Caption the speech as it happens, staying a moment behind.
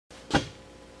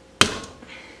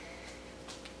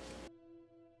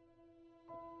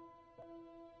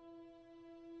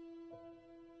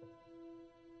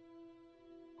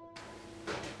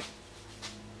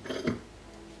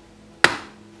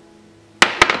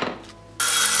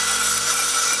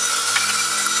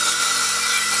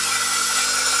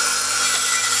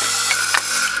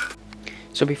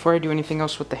So before I do anything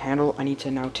else with the handle, I need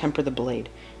to now temper the blade.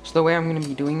 So the way I'm going to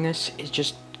be doing this is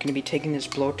just going to be taking this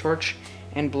blowtorch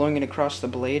and blowing it across the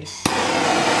blade,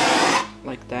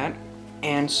 like that.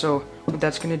 And so what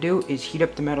that's going to do is heat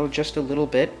up the metal just a little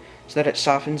bit so that it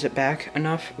softens it back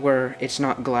enough where it's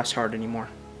not glass hard anymore.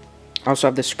 I also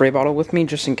have this spray bottle with me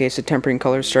just in case the tempering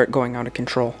colors start going out of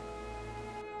control.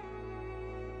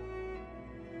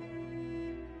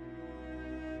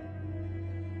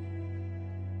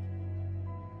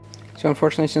 So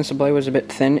unfortunately, since the blade was a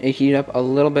bit thin, it heated up a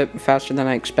little bit faster than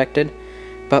I expected.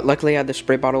 But luckily I had the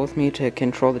spray bottle with me to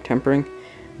control the tempering.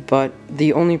 But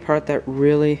the only part that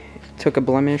really took a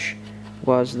blemish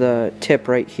was the tip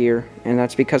right here. And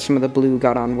that's because some of the blue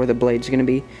got on where the blade's going to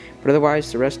be. But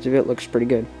otherwise, the rest of it looks pretty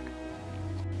good.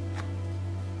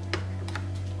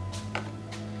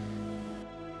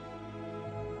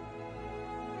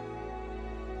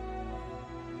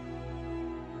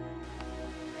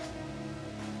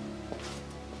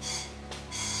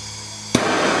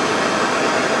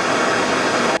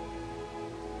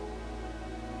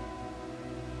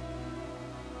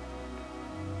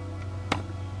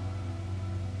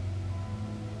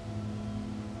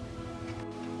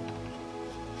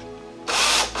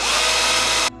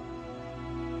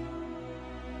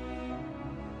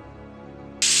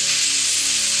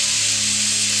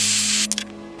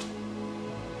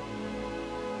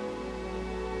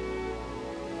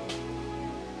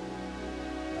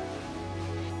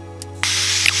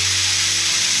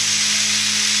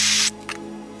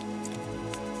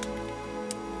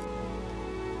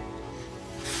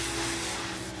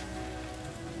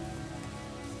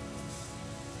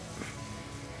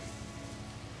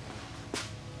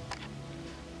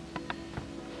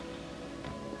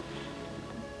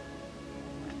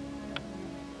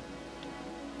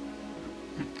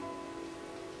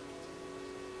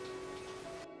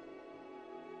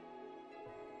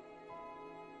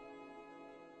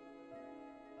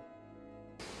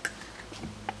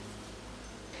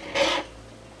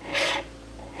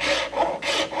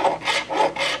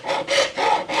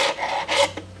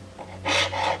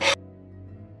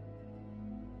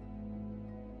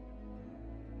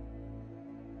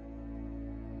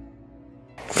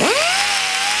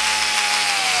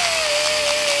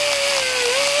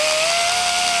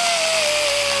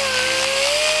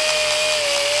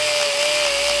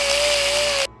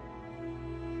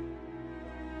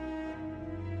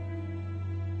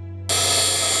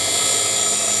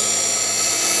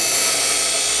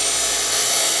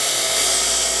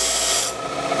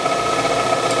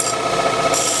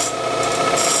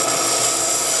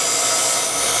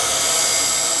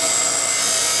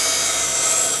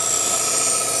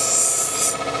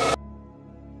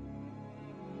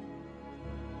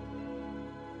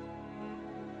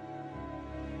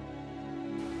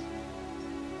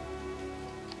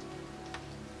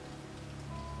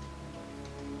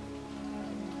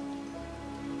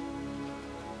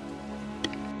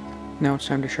 Now it's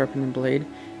time to sharpen the blade,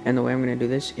 and the way I'm going to do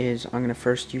this is I'm going to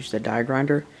first use the die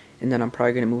grinder, and then I'm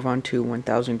probably going to move on to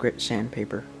 1000 grit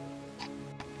sandpaper.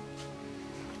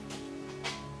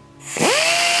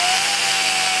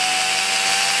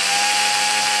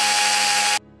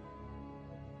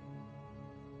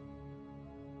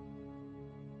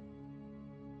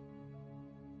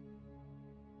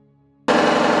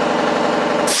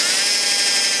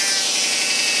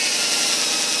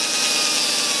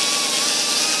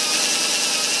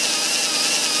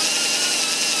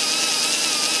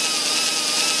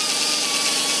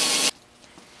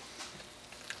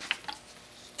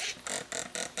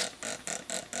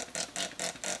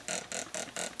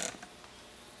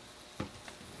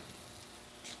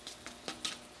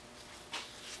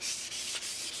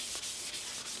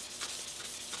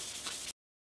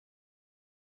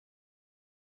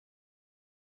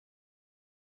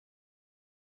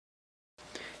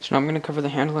 So now I'm going to cover the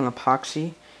handle in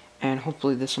epoxy, and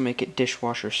hopefully this will make it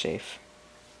dishwasher safe.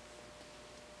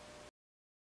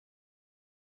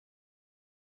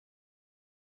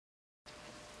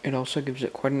 It also gives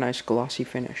it quite a nice glossy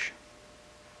finish.